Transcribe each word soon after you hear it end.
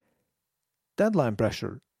deadline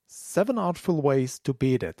pressure. 7 artful ways to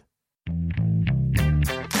beat it.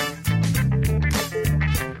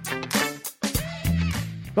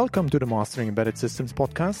 Welcome to the Mastering Embedded Systems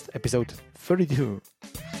podcast, episode 32.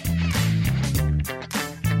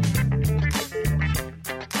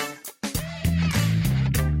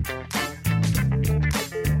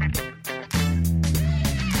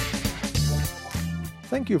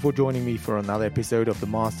 Thank you for joining me for another episode of the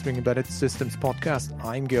Mastering Embedded Systems podcast.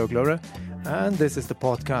 I'm Georg Lohrer, and this is the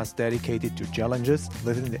podcast dedicated to challenges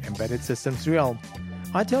within the embedded systems realm.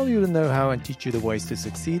 I tell you the know-how and teach you the ways to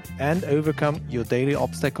succeed and overcome your daily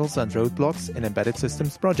obstacles and roadblocks in embedded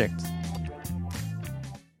systems projects.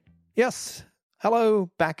 Yes, hello,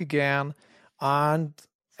 back again. And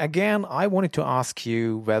again, I wanted to ask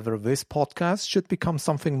you whether this podcast should become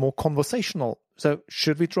something more conversational. So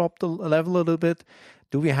should we drop the level a little bit?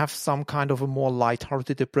 Do we have some kind of a more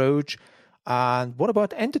light-hearted approach? And what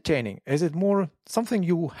about entertaining? Is it more something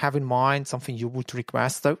you have in mind, something you would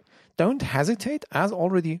request? So don't hesitate. As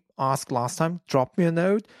already asked last time, drop me a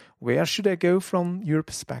note. Where should I go from your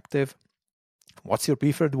perspective? What's your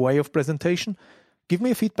preferred way of presentation? Give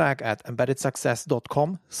me a feedback at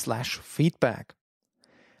embeddedsuccess.com/feedback.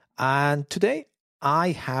 And today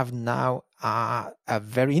I have now a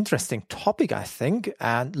very interesting topic, I think,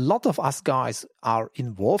 and a lot of us guys are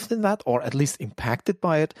involved in that, or at least impacted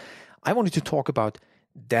by it. I wanted to talk about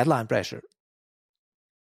deadline pressure.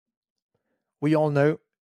 We all know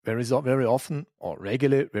very often or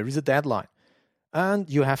regularly there is a deadline, and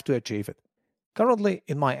you have to achieve it. Currently,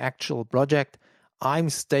 in my actual project, I'm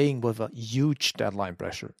staying with a huge deadline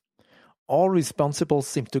pressure. All responsibles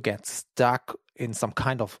seem to get stuck in some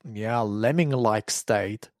kind of lemming-like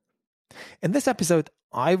state. In this episode,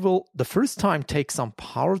 I will the first time take some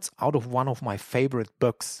parts out of one of my favorite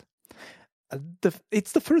books.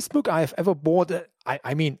 It's the first book I have ever bought.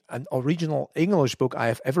 I mean, an original English book I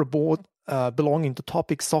have ever bought belonging to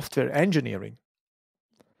topic software engineering.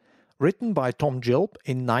 Written by Tom Gilp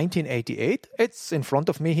in 1988. It's in front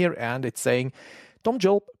of me here, and it's saying, Tom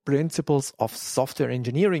Gilp, Principles of Software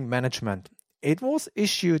Engineering Management. It was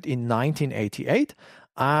issued in 1988,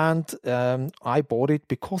 and I bought it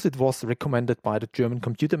because it was recommended by the German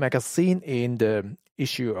Computer Magazine in the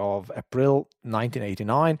issue of April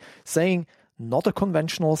 1989, saying not a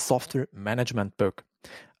conventional software management book.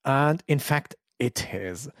 And in fact, it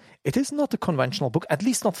is. It is not a conventional book, at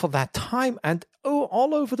least not for that time. And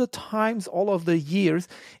all over the times, all of the years,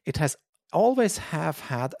 it has always have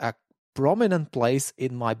had a prominent place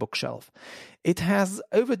in my bookshelf. It has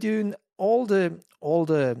overdone all the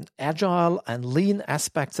agile and lean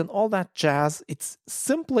aspects and all that jazz. It's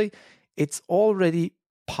already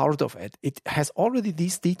part of it. It has already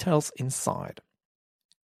these details inside.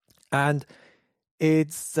 And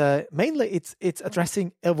it's mainly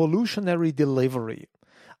addressing evolutionary delivery.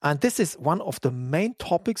 And this is one of the main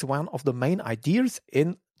topics, one of the main ideas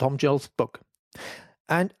in Tom Gilp's book.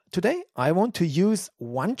 And today I want to use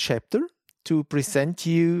one chapter to present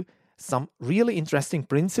you some really interesting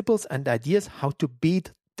principles and ideas how to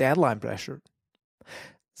beat deadline pressure.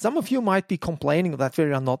 Some of you might be complaining that we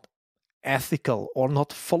are not ethical or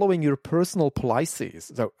not following your personal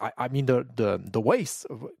policies. So I mean the ways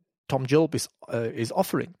Tom Gilp is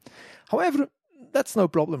offering. However, that's no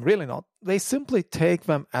problem, really not. They simply take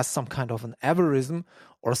them as some kind of an aphorism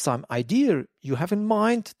or some idea you have in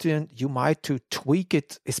mind, you might to tweak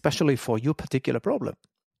it, especially for your particular problem.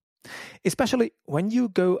 Especially when you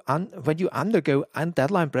undergo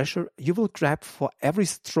deadline pressure, you will grab for every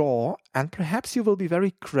straw, and perhaps you will be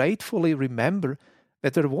very gratefully remember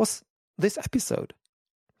that there was this episode.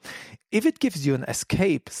 If it gives you an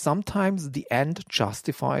escape, sometimes the end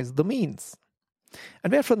justifies the means.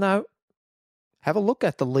 And therefore now, have a look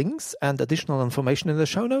at the links and additional information in the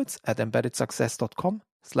show notes at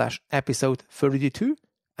embeddedsuccess.com/episode 32.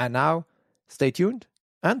 And now, stay tuned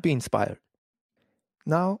and be inspired.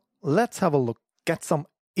 Now, let's have a look, get some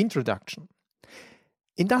introduction.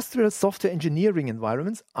 Industrial software engineering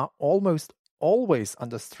environments are almost always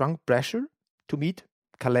under strong pressure to meet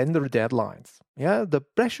calendar deadlines. The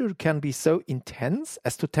pressure can be so intense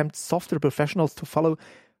as to tempt software professionals to follow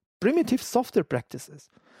primitive software practices,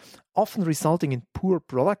 often resulting in poor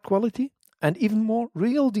product quality and even more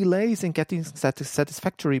real delays in getting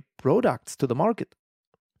satisfactory products to the market.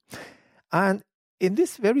 And in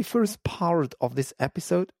this very first part of this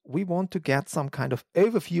episode, we want to get some kind of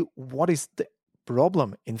overview. What is the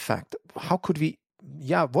problem, in fact? How could we,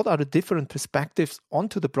 what are the different perspectives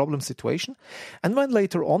onto the problem situation? And then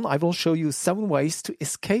later on, I will show you 7 ways to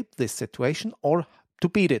escape this situation or to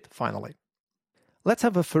beat it, finally. Let's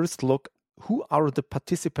have a first look who are the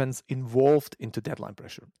participants involved into deadline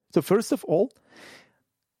pressure. So first of all,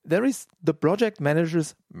 there is the project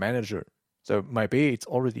manager's manager. So maybe it's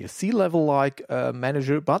already a C-level like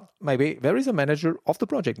manager, but maybe there is a manager of the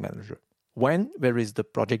project manager. When there is the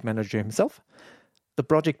project manager himself, the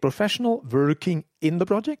project professional working in the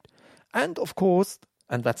project, and of course,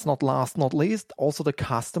 and that's not last, not least, also the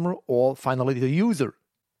customer or finally the user.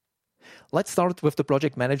 Let's start with the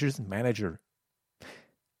project manager's manager.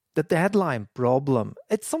 The deadline problem,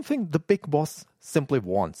 it's something the big boss simply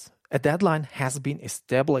wants. A deadline has been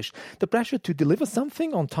established. The pressure to deliver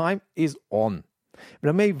something on time is on.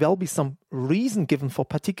 There may well be some reason given for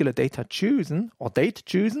particular data chosen or date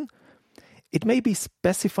chosen. It may be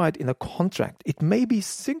specified in a contract. It may be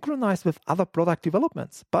synchronized with other product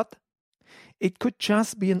developments, but it could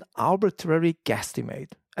just be an arbitrary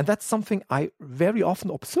guesstimate. And that's something I very often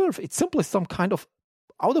observe. It's simply some kind of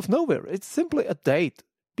out of nowhere. It's simply a date.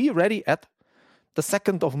 Be ready at the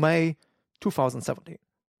 2nd of May, 2017.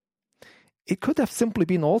 It could have simply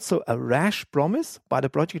been also a rash promise by the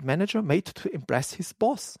project manager made to impress his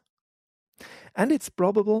boss. And it's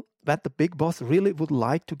probable that the big boss really would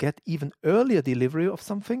like to get even earlier delivery of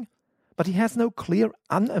something, but he has no clear,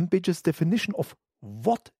 unambiguous definition of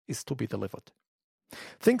what is to be delivered.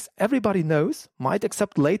 Things everybody knows might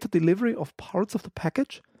accept later delivery of parts of the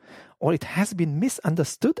package, or it has been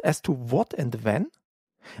misunderstood as to what and when,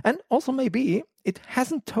 and also maybe it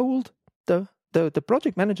hasn't told the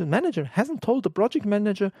project manager hasn't told the project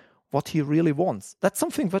manager what he really wants. That's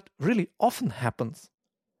something that really often happens.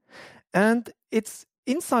 And it's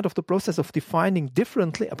inside of the process of defining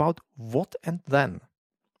differently about what and then.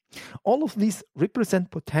 All of these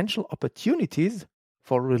represent potential opportunities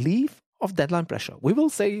for relief of deadline pressure. We will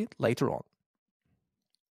say it later on.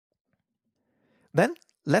 Then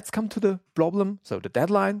let's come to the problem, so the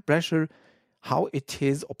deadline pressure, how it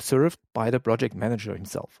is observed by the project manager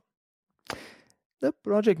himself. The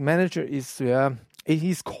project manager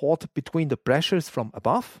he's caught between the pressures from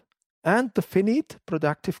above and the finite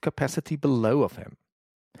productive capacity below of him.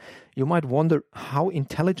 You might wonder how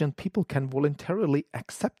intelligent people can voluntarily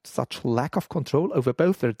accept such lack of control over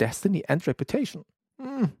both their destiny and reputation.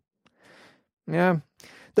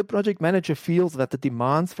 The project manager feels that the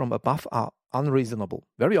demands from above are unreasonable.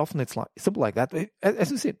 Very often it's simple like that.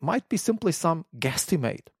 As you see, it might be simply some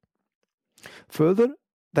guesstimate. Further,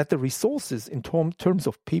 that the resources in terms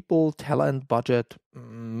of people, talent, budget,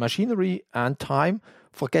 machinery, and time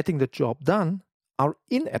for getting the job done are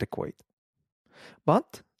inadequate.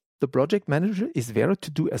 But the project manager is there to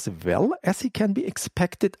do as well as he can be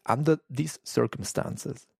expected under these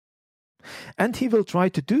circumstances. And he will try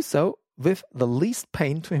to do so with the least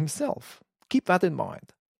pain to himself. Keep that in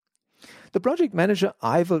mind. The project manager,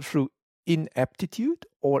 either through ineptitude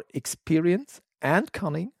or experience and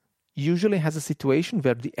cunning, usually has a situation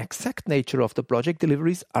where the exact nature of the project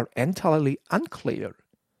deliveries are entirely unclear.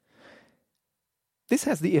 This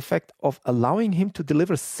has the effect of allowing him to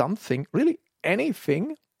deliver something, really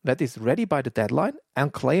anything, that is ready by the deadline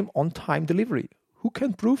and claim on-time delivery. Who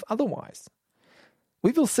can prove otherwise?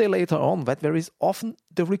 We will say later on that there is often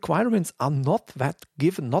the requirements are not that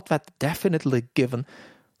given, not that definitely given,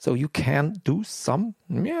 so you can do some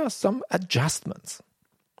adjustments.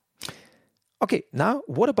 Okay, now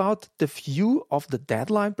what about the view of the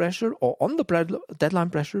deadline pressure or on the deadline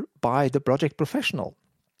pressure by the project professional?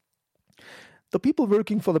 The people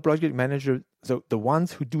working for the project manager, so the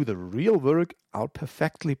ones who do the real work, are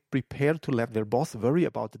perfectly prepared to let their boss worry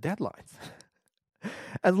about the deadlines.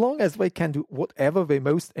 As long as they can do whatever they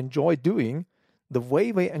most enjoy doing, the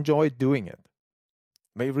way they enjoy doing it.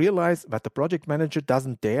 They realize that the project manager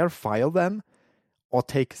doesn't dare fire them or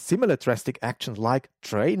take similar drastic actions like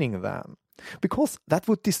training them, because that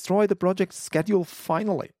would destroy the project schedule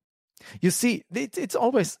finally. You see, it's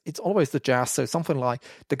always the jazz. So something like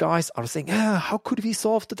the guys are saying, how could we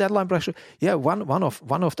solve the deadline pressure? Yeah, one of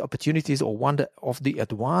the opportunities or one of the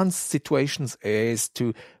advanced situations is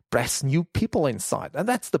to press new people inside, and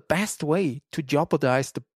that's the best way to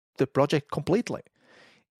jeopardize the project completely.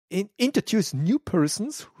 Introduce new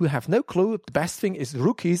persons who have no clue. The best thing is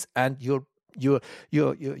rookies, and your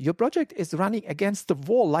project is running against the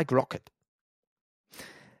wall like rocket.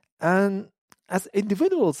 And as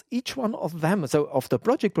individuals, each one of them, so of the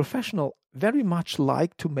project professional, very much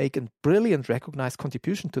like to make a brilliant recognized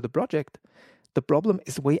contribution to the project. The problem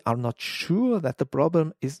is we are not sure that the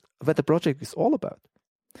project is all about.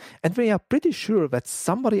 And we are pretty sure that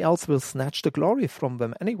somebody else will snatch the glory from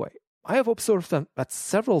them anyway. I have observed that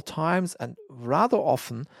several times and rather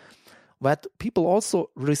often, that people also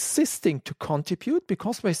resisting to contribute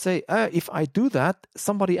because they say, if I do that,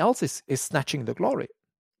 somebody else is snatching the glory.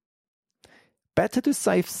 better to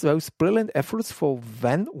save those brilliant efforts for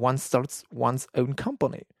when one starts one's own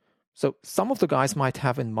company. So some of the guys might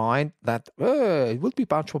have in mind that it would be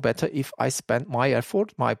much more better if I spent my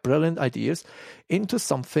effort, my brilliant ideas, into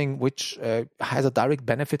something which has a direct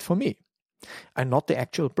benefit for me and not the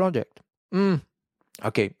actual project.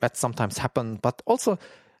 Okay, that sometimes happens, but also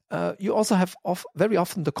you also have very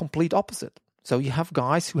often the complete opposite. So you have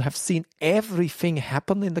guys who have seen everything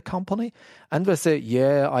happen in the company and they say,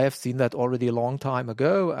 yeah, I have seen that already a long time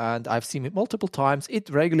ago and I've seen it multiple times. It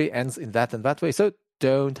regularly ends in that and that way. So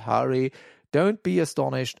don't hurry, don't be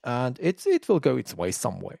astonished, and it will go its way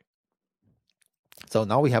some way. So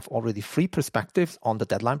now we have already 3 perspectives on the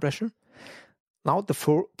deadline pressure. Now the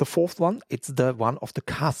fourth one, it's the one of the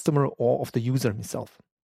customer or of the user himself.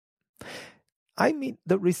 I mean,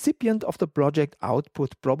 the recipient of the project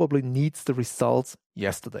output probably needs the results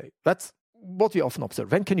yesterday. That's what we often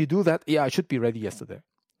observe. When can you do that? Yeah, I should be ready yesterday.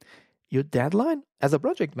 Your deadline as a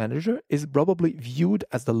project manager is probably viewed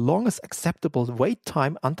as the longest acceptable wait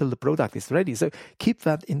time until the product is ready. So keep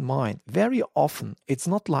that in mind. Very often, it's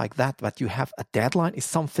not like that you have a deadline is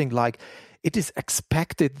something like it is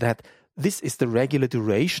expected that this is the regular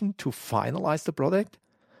duration to finalize the product,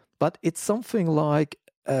 but it's something like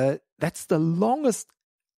that's the longest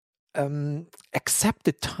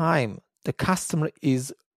accepted time the customer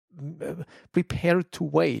is prepared to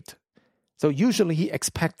wait. So usually he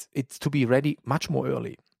expects it to be ready much more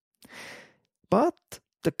early. But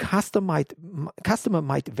the customer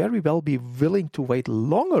might very well be willing to wait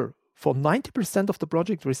longer for 90% of the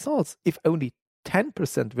project results if only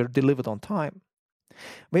 10% were delivered on time.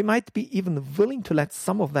 We might be even willing to let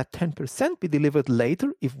some of that 10% be delivered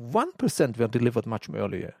later if 1% were delivered much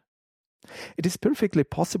earlier. It is perfectly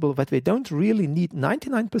possible that we don't really need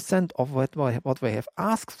 99% of what we have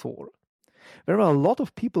asked for. There are a lot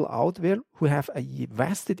of people out there who have a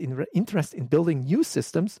vested interest in building new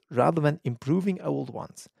systems rather than improving old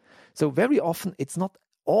ones. So very often it's not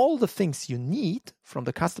all the things you need from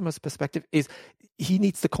the customer's perspective is he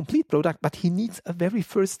needs the complete product, but he needs a very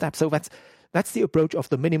first step. So that's the approach of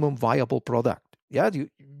the minimum viable product. Yeah,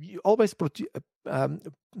 you always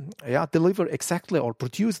deliver exactly or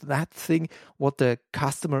produce that thing what the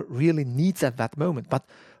customer really needs at that moment. But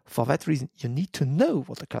for that reason, you need to know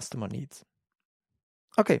what the customer needs.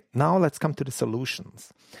 Okay, now let's come to the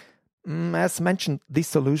solutions. As mentioned, these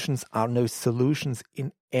solutions are no solutions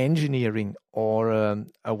in engineering or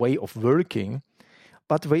a way of working,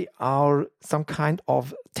 but they are some kind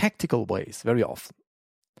of tactical ways very often.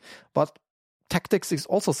 But tactics is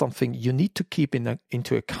also something you need to keep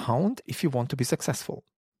into account if you want to be successful.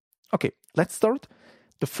 Okay, let's start.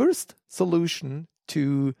 The first solution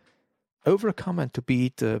to overcome and to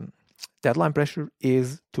beat deadline pressure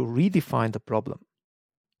is to redefine the problem.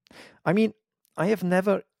 I mean, I have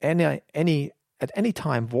never at any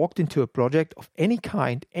time walked into a project of any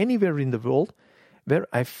kind anywhere in the world where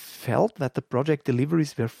I felt that the project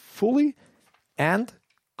deliveries were fully and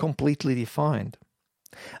completely defined.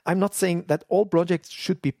 I'm not saying that all projects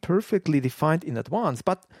should be perfectly defined in advance,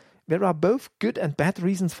 but there are both good and bad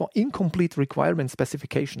reasons for incomplete requirement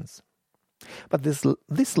specifications. But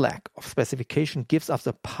this lack of specification gives us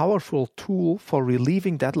a powerful tool for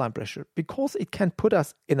relieving deadline pressure because it can put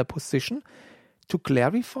us in a position to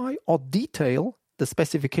clarify or detail the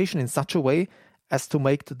specification in such a way as to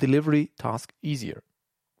make the delivery task easier.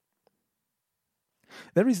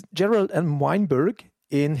 There is Gerald M. Weinberg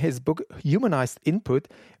in his book Humanized Input,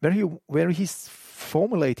 where he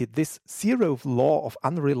formulated this zero law of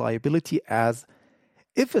unreliability as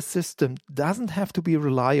if a system doesn't have to be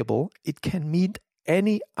reliable, it can meet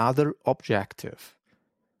any other objective.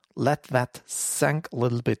 Let that sink a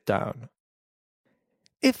little bit down.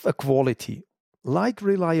 If a quality, like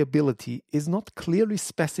reliability, is not clearly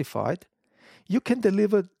specified, you can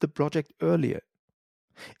deliver the project earlier.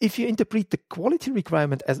 If you interpret the quality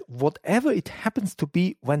requirement as whatever it happens to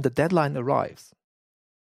be when the deadline arrives.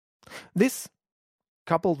 This,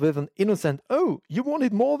 coupled with an innocent, "Oh, you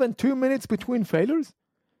wanted more than 2 minutes between failures?"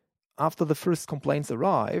 after the first complaints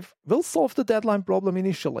arrive, will solve the deadline problem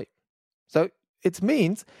initially. So it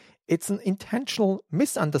means it's an intentional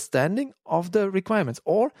misunderstanding of the requirements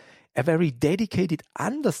or a very dedicated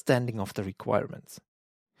understanding of the requirements.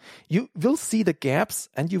 You will see the gaps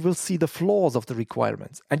and you will see the flaws of the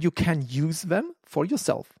requirements, and you can use them for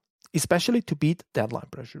yourself, especially to beat deadline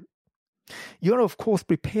pressure. You are, of course,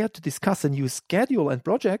 prepared to discuss a new schedule and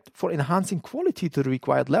project for enhancing quality to the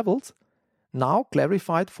required levels, now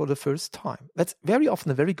clarified for the first time. That's very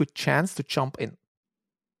often a very good chance to jump in.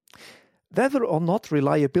 Whether or not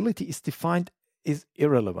reliability is defined is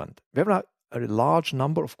irrelevant. There are a large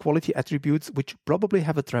number of quality attributes which probably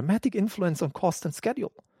have a dramatic influence on cost and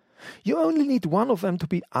schedule. You only need one of them to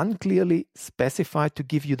be unclearly specified to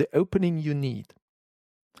give you the opening you need.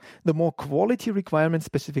 The more quality requirement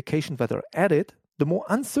specifications that are added, the more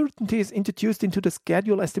uncertainty is introduced into the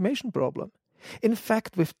schedule estimation problem. In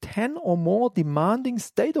fact, with 10 or more demanding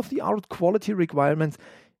state-of-the-art quality requirements,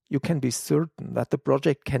 you can be certain that the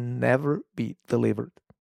project can never be delivered.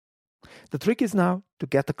 The trick is now to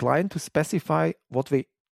get the client to specify what they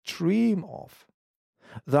dream of,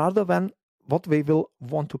 rather than what they will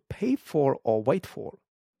want to pay for or wait for.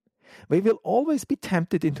 They will always be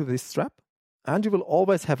tempted into this trap, and you will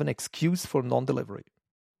always have an excuse for non-delivery.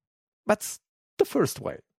 That's the first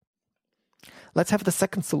way. Let's have the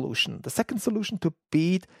second solution. The second solution to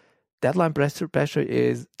beat deadline pressure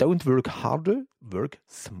is don't work harder, work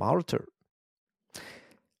smarter.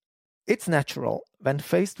 It's natural, when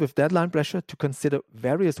faced with deadline pressure, to consider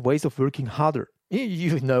various ways of working harder.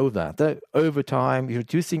 You know that. Overtime,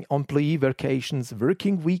 reducing employee vacations,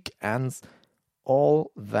 working weekends,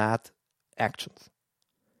 all that actions.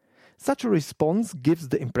 Such a response gives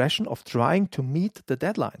the impression of trying to meet the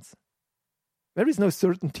deadlines. There is no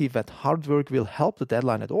certainty that hard work will help the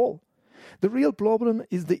deadline at all. The real problem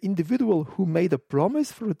is the individual who made a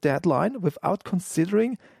promise for a deadline without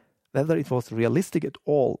considering whether it was realistic at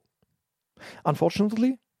all.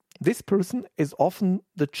 Unfortunately, this person is often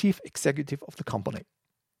the chief executive of the company.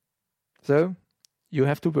 So, you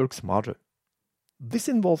have to work smarter. This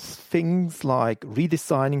involves things like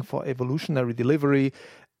redesigning for evolutionary delivery,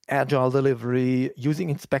 agile delivery, using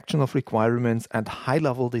inspection of requirements, and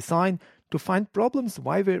high-level design to find problems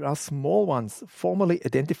why there are small ones, formally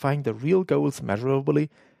identifying the real goals measurably,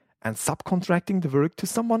 and subcontracting the work to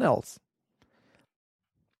someone else.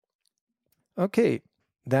 Okay,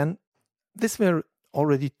 then these were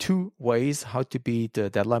already two ways how to beat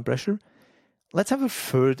deadline pressure. Let's have a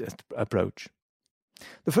third approach.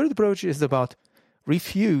 The third approach is about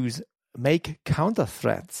refuse, make counter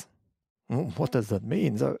threats. What does that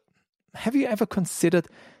mean? So, have you ever considered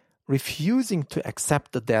refusing to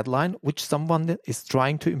accept the deadline which someone is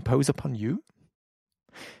trying to impose upon you?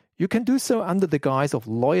 You can do so under the guise of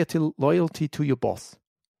loyalty to your boss,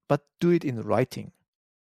 but do it in writing.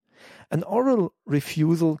 An oral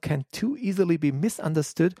refusal can too easily be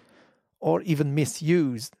misunderstood or even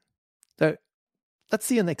misused. So, let's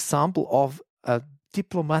see an example of a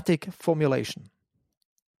diplomatic formulation.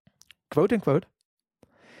 Quote unquote,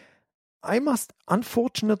 I must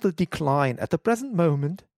unfortunately decline at the present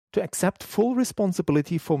moment to accept full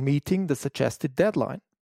responsibility for meeting the suggested deadline.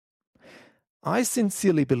 I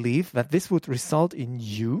sincerely believe that this would result in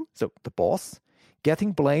you, so the boss,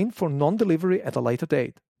 getting blamed for non-delivery at a later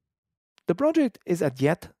date. The project is as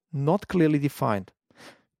yet not clearly defined.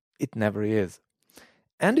 It never is.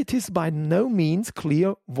 And it is by no means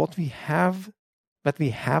clear that we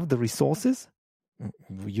have the resources,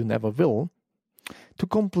 you never will, to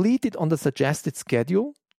complete it on the suggested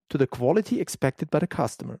schedule to the quality expected by the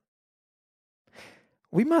customer.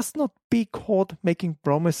 We must not be caught making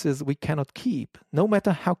promises we cannot keep, no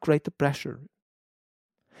matter how great the pressure.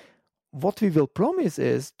 What we will promise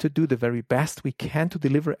is to do the very best we can to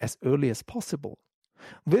deliver as early as possible,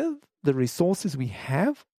 with the resources we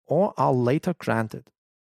have or are later granted.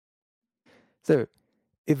 So,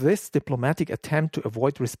 if this diplomatic attempt to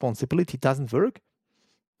avoid responsibility doesn't work,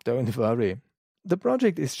 don't worry. The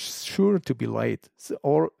project is sure to be late,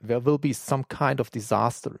 or there will be some kind of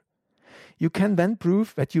disaster. You can then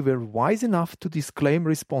prove that you were wise enough to disclaim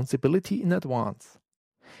responsibility in advance.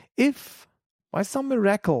 If, by some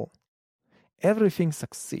miracle, everything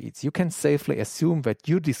succeeds, you can safely assume that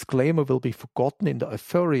your disclaimer will be forgotten in the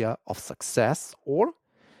euphoria of success, or,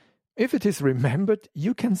 if it is remembered,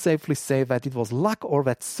 you can safely say that it was luck or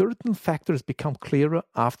that certain factors become clearer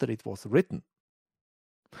after it was written.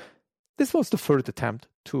 This was the third attempt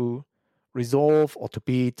to resolve or to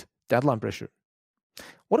beat deadline pressure.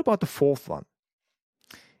 What about the fourth one?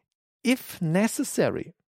 If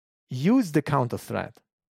necessary, use the counter threat.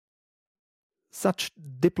 Such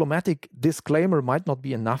diplomatic disclaimer might not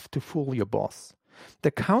be enough to fool your boss.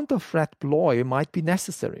 The counter threat ploy might be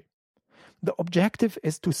necessary. The objective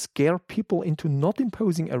is to scare people into not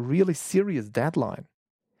imposing a really serious deadline.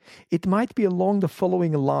 It might be along the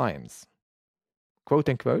following lines. Quote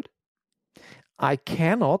unquote, I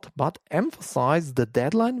cannot but emphasize the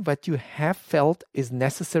deadline that you have felt is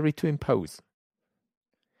necessary to impose.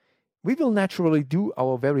 We will naturally do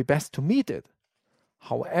our very best to meet it.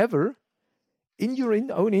 However, in your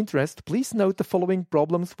own interest, please note the following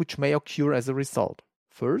problems which may occur as a result.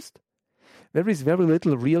 First, there is very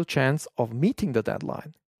little real chance of meeting the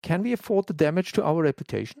deadline. Can we afford the damage to our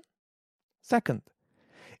reputation? Second,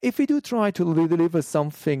 if we do try to deliver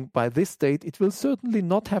something by this date, it will certainly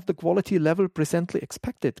not have the quality level presently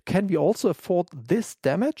expected. Can we also afford this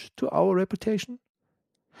damage to our reputation?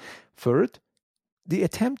 Third, the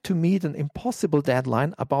attempt to meet an impossible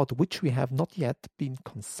deadline about which we have not yet been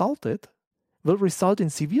consulted will result in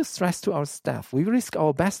severe stress to our staff. We risk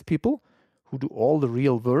our best people, who do all the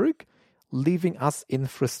real work, leaving us in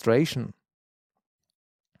frustration.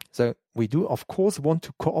 So we do, of course, want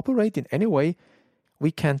to cooperate in any way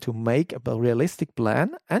we can to make a realistic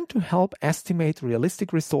plan and to help estimate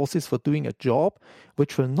realistic resources for doing a job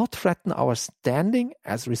which will not threaten our standing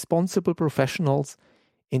as responsible professionals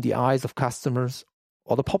in the eyes of customers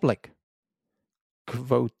or the public.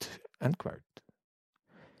 Quote, unquote.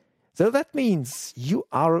 So that means you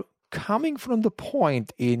are coming from the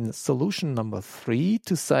point in solution number 3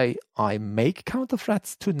 to say, I make counter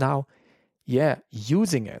threats, to now,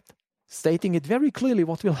 using it, stating it very clearly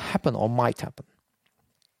what will happen or might happen.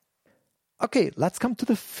 Okay, let's come to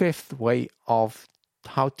the 5th way of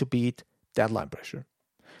how to beat deadline pressure.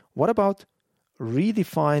 What about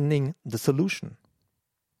redefining the solution?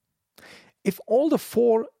 If all the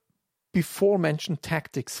 4 before mentioned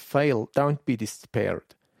tactics fail, don't be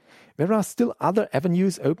despaired. There are still other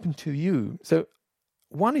avenues open to you. So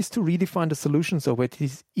one is to redefine the solution so it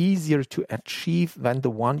is easier to achieve than the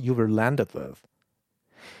one you were landed with.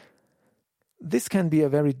 This can be a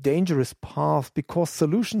very dangerous path because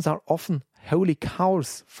solutions are often holy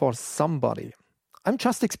cows for somebody. I'm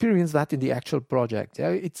just experienced that in the actual project.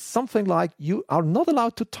 It's something like you are not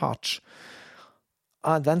allowed to touch.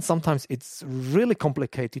 And then sometimes it's really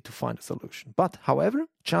complicated to find a solution. But however,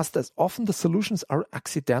 just as often the solutions are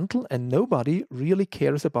accidental and nobody really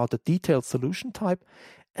cares about the detailed solution type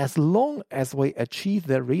as long as we achieve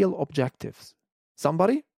their real objectives.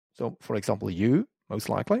 Somebody, so for example you, most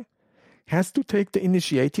likely, has to take the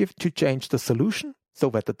initiative to change the solution so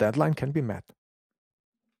that the deadline can be met.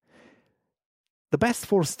 The best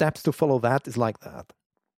 4 steps to follow that is like that.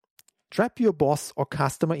 Trap your boss or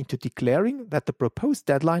customer into declaring that the proposed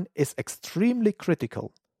deadline is extremely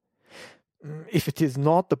critical. If it is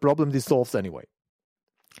not, the problem dissolves anyway.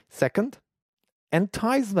 Second,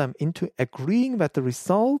 entice them into agreeing that the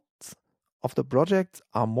results of the project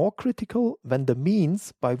are more critical than the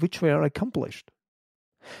means by which they are accomplished.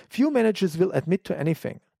 Few managers will admit to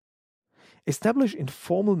anything. Establish in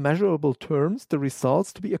formal measurable terms the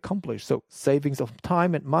results to be accomplished, so savings of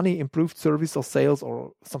time and money, improved service or sales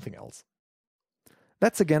or something else.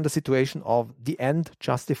 That's again the situation of the end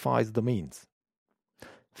justifies the means.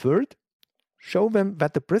 Third, show them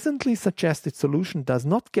that the presently suggested solution does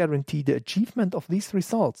not guarantee the achievement of these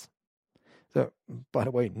results. So, by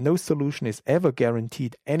the way, no solution is ever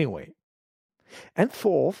guaranteed anyway. And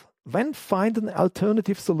fourth, then find an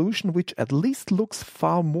alternative solution which at least looks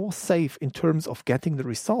far more safe in terms of getting the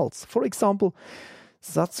results. For example,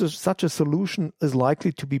 such a solution is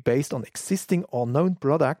likely to be based on existing or known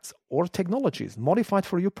products or technologies modified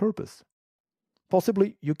for your purpose.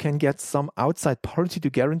 Possibly you can get some outside party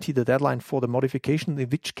to guarantee the deadline for the modification, in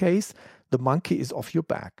which case the monkey is off your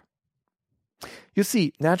back. You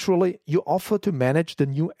see, naturally, you offer to manage the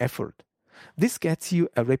new effort. This gets you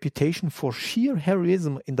a reputation for sheer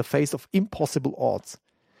heroism in the face of impossible odds.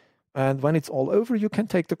 And when it's all over, you can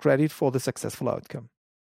take the credit for the successful outcome.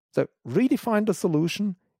 So redefine the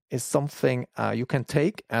solution is something you can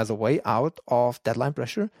take as a way out of deadline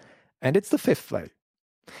pressure. And it's the 5th way.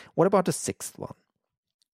 What about the 6th one?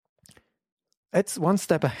 It's one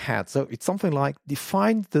step ahead. So it's something like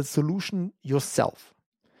define the solution yourself.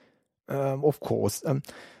 Of course,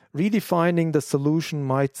 redefining the solution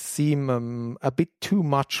might seem a bit too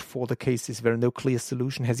much for the cases where no clear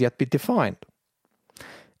solution has yet been defined.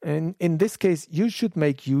 And in this case, you should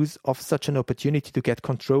make use of such an opportunity to get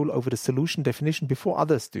control over the solution definition before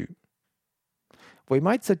others do. We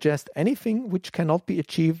might suggest anything which cannot be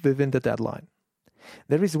achieved within the deadline.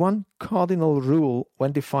 There is one cardinal rule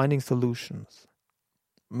when defining solutions.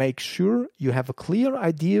 Make sure you have a clear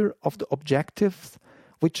idea of the objectives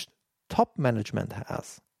which top management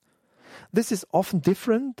has. This is often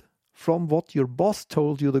different from what your boss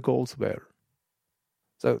told you the goals were.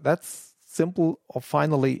 So that's simple, or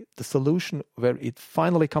finally the solution where it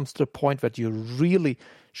finally comes to the point that you really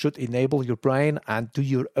should enable your brain and do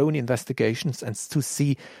your own investigations and to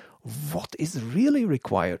see what is really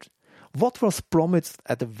required, what was promised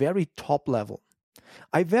at the very top level.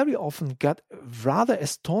 I very often got rather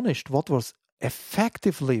astonished what was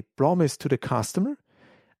effectively promised to the customer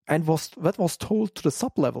and what was told to the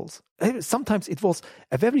sub-levels. Sometimes it was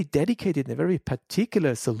a very dedicated and a very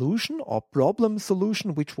particular solution or problem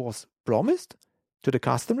solution which was promised to the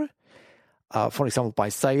customer. for example, by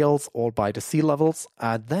sales or by the C-levels,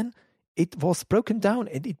 then it was broken down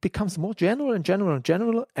and it becomes more general,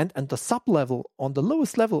 and the sub-level, on the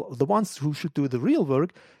lowest level, the ones who should do the real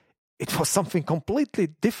work, it was something completely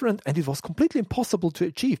different, and it was completely impossible to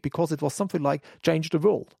achieve because it was something like change the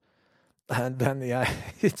world. And then,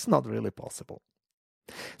 it's not really possible.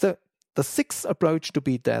 So the sixth approach to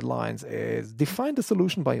beat deadlines is define the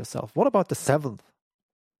solution by yourself. What about the seventh?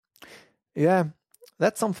 Yeah,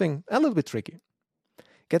 that's something a little bit tricky.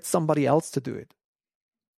 Get somebody else to do it.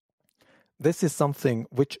 This is something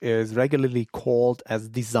which is regularly called as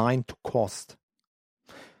design to cost.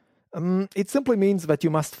 It simply means that you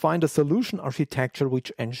must find a solution architecture which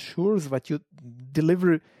ensures that you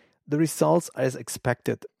deliver the results as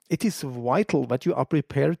expected. It is vital that you are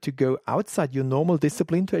prepared to go outside your normal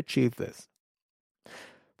discipline to achieve this.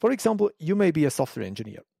 For example, you may be a software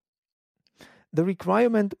engineer. The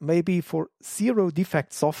requirement may be for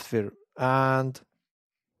zero-defect software, and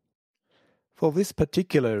for this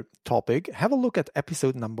particular topic, have a look at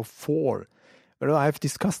episode number 4, where I've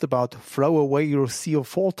discussed about throw away your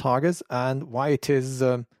CO4 targets and why it is,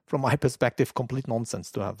 from my perspective, complete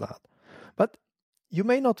nonsense to have that. But you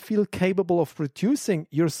may not feel capable of producing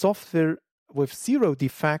your software with zero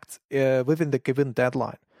defects within the given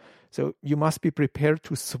deadline. So you must be prepared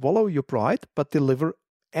to swallow your pride, but deliver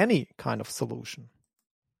any kind of solution.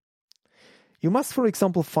 You must, for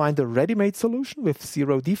example, find a ready-made solution with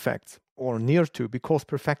zero defects, or near to, because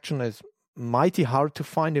perfection is mighty hard to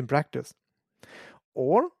find in practice.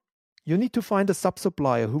 Or you need to find a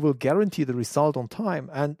sub-supplier who will guarantee the result on time,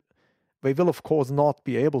 and they will of course not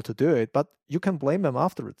be able to do it, but you can blame them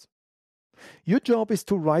afterwards. Your job is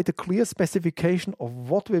to write a clear specification of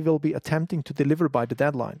what we will be attempting to deliver by the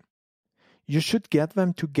deadline. You should get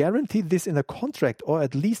them to guarantee this in a contract, or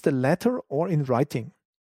at least a letter or in writing.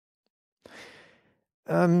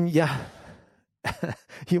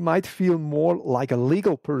 You might feel more like a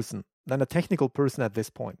legal person than a technical person at this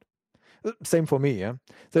point. Same for me, yeah.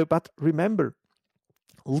 But remember,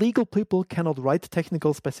 legal people cannot write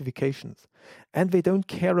technical specifications, and they don't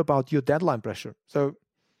care about your deadline pressure. So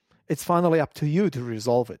it's finally up to you to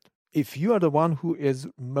resolve it. If you are the one who is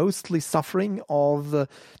mostly suffering of the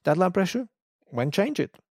deadline pressure, then change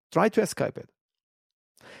it. Try to escape it.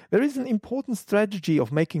 There is an important strategy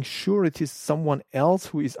of making sure it is someone else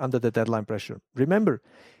who is under the deadline pressure. Remember,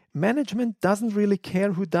 management doesn't really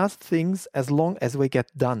care who does things as long as they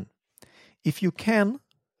get done. If you can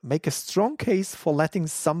make a strong case for letting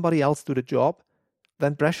somebody else do the job,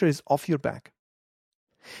 then pressure is off your back.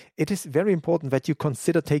 It is very important that you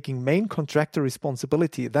consider taking main contractor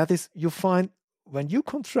responsibility. That is, you find when you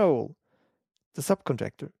control the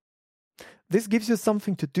subcontractor. This gives you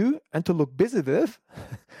something to do and to look busy with,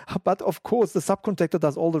 but of course the subcontractor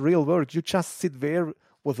does all the real work. You just sit there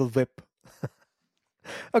with a whip.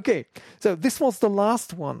 Okay, so this was the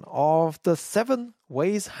last one of the 7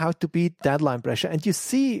 ways how to beat deadline pressure. And you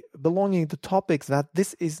see, belonging to topics, that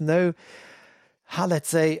this is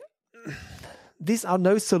these are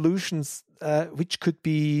no solutions which could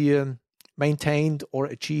be maintained or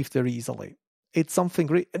achieved very easily. It's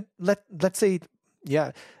something, let's say,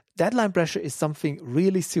 deadline pressure is something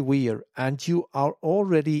really severe, and you are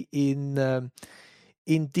already in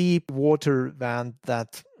deep water, and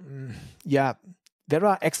that, there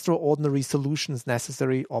are extraordinary solutions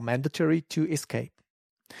necessary or mandatory to escape.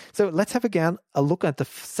 So let's have again a look at the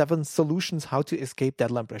 7 solutions how to escape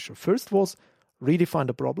deadline pressure. First was redefine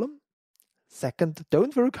the problem. Second,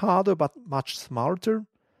 don't work harder but much smarter.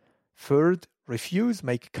 Third, refuse,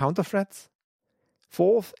 make counter threats.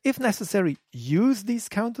 Fourth, if necessary, use these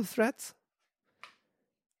counter threats.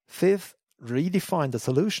 Fifth, redefine the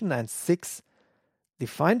solution. And sixth,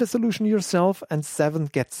 define the solution yourself. And 7,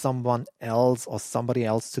 get someone else or somebody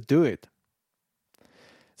else to do it.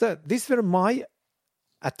 So these were my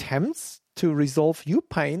attempts to resolve your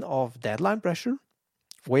pain of deadline pressure.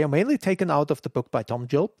 We are mainly taken out of the book by Tom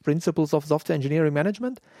Jilp, Principles of Software Engineering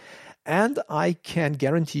Management. And I can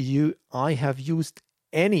guarantee you I have used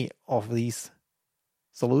any of these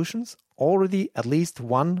solutions already at least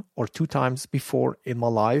 1 or 2 times before in my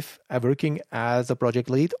life, working as a project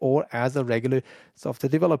lead or as a regular software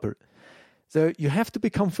developer. So you have to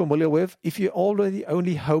become familiar with. If you already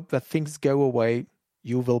only hope that things go away,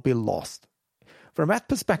 you will be lost. From that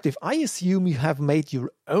perspective, I assume you have made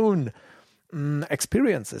your own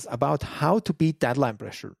experiences about how to beat deadline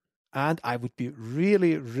pressure. And I would be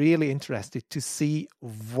really, really interested to see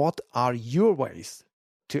what are your ways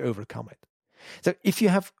to overcome it. So if you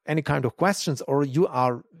have any kind of questions, or you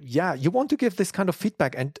want to give this kind of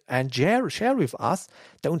feedback and share with us,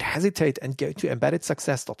 don't hesitate and go to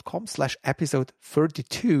embeddedsuccess.com/episode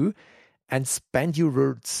 32 and spend your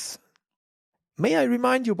words. May I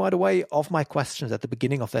remind you, by the way, of my questions at the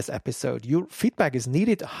beginning of this episode? Your feedback is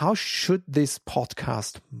needed. How should this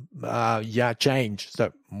podcast change?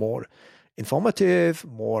 So more informative,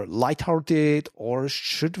 more lighthearted, or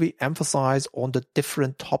should we emphasize on the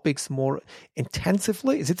different topics more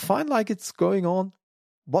intensively? Is it fine like it's going on?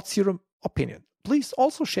 What's your opinion? Please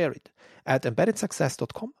also share it at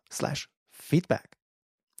embeddedsuccess.com/feedback.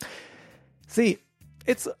 See,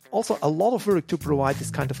 it's also a lot of work to provide this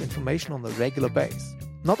kind of information on a regular basis.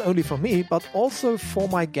 Not only for me, but also for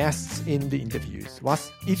my guests in the interviews.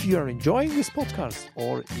 If you are enjoying this podcast,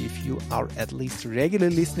 or if you are at least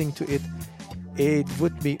regularly listening to it, it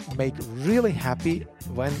would make really happy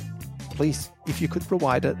when, please, if you could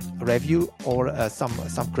provide a review or some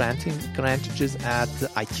grantages at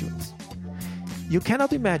iTunes. You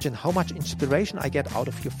cannot imagine how much inspiration I get out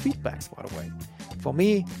of your feedbacks, by the way. For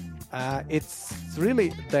me, it's really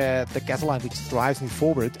the gasoline which drives me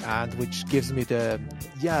forward and which gives me the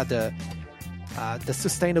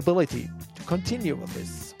sustainability to continue with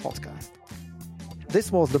this podcast.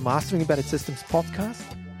 This was the Mastering Embedded Systems podcast.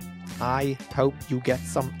 I hope you get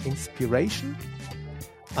some inspiration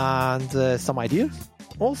and some ideas,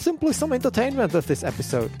 or simply some entertainment with this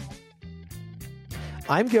episode.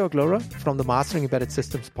 I'm Georg Lohrer from the Mastering Embedded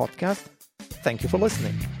Systems podcast. Thank you for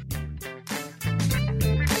listening.